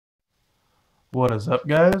What is up,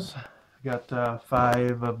 guys? Got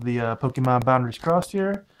 5 of the Pokemon Boundaries Crossed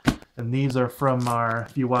here, and these are from our,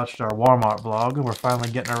 if you watched our Walmart vlog, and we're finally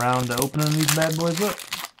getting around to opening these bad boys up.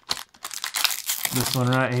 This one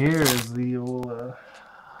right here is the old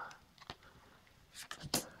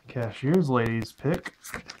cashier's lady's pick.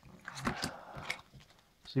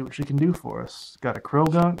 See what she can do for us. Got a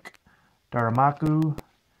Krogunk, Darumaka,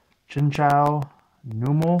 Chinchou,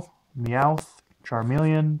 Numel, Meowth,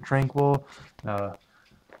 Charmeleon, Tranquil. I'm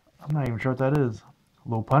not even sure what that is.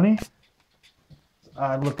 Lopunny.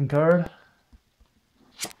 Odd looking card.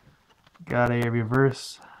 Got a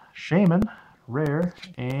reverse Shaman, rare,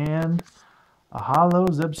 and a holo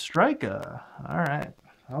Zebstrika. Alright,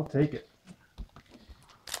 I'll take it.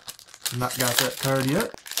 Not got that card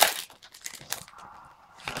yet.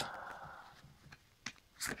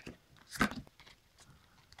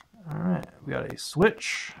 Alright, we got a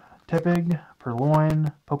Switch, Tepig,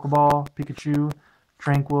 Purloin, Pokeball, Pikachu,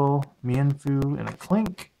 Tranquil, Mienfoo, and a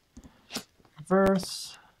Clink.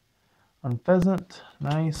 Reverse, Unpheasant,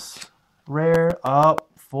 nice. Rare, up,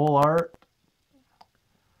 full art.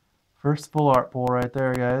 First full art pull right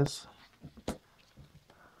there, guys.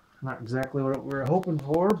 Not exactly what we were hoping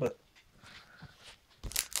for, but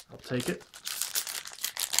I'll take it.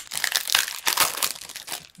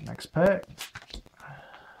 Next pack.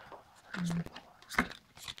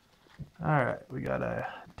 Alright, we got a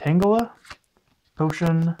Tangela,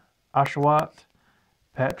 Potion, Oshawott,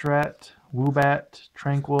 Patrat, Woobat,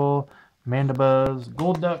 Tranquil, Mandibuzz,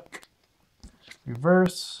 Golduck,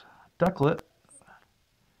 Reverse, Ducklet.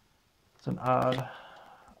 It's an odd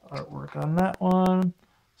artwork on that one.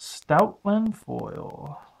 Stoutland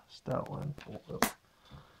foil. Stoutland foil.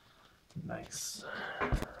 Nice.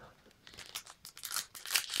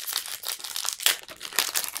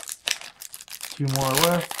 Two more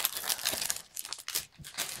left.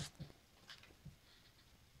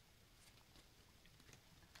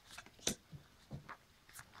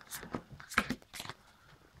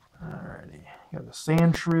 Alrighty. Got the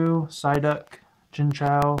Sandshrew, Psyduck,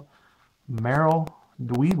 Chinchou, Marill,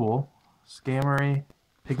 Dweeble, Scamory,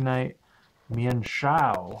 Pignite,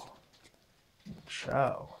 Mienshao.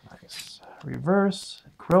 Nice. Reverse,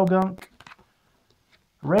 Krogunk.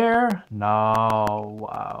 Rare? No,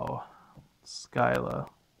 wow. Skyla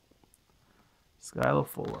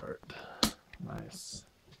full art. Nice.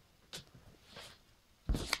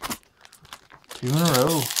 2 in a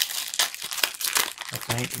row. I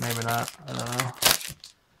think, maybe not. I don't know.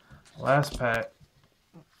 Last pack.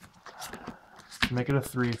 Make it a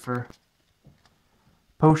 3 for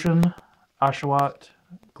Potion, Oshawott,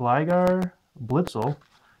 Gligar, Blitzel,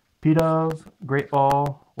 Pidove, Great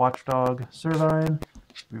Ball, Watchdog, Servine,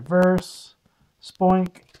 Reverse,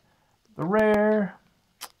 Spoink, the rare,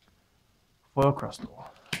 Foil Crustle.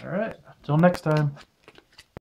 Alright, till next time.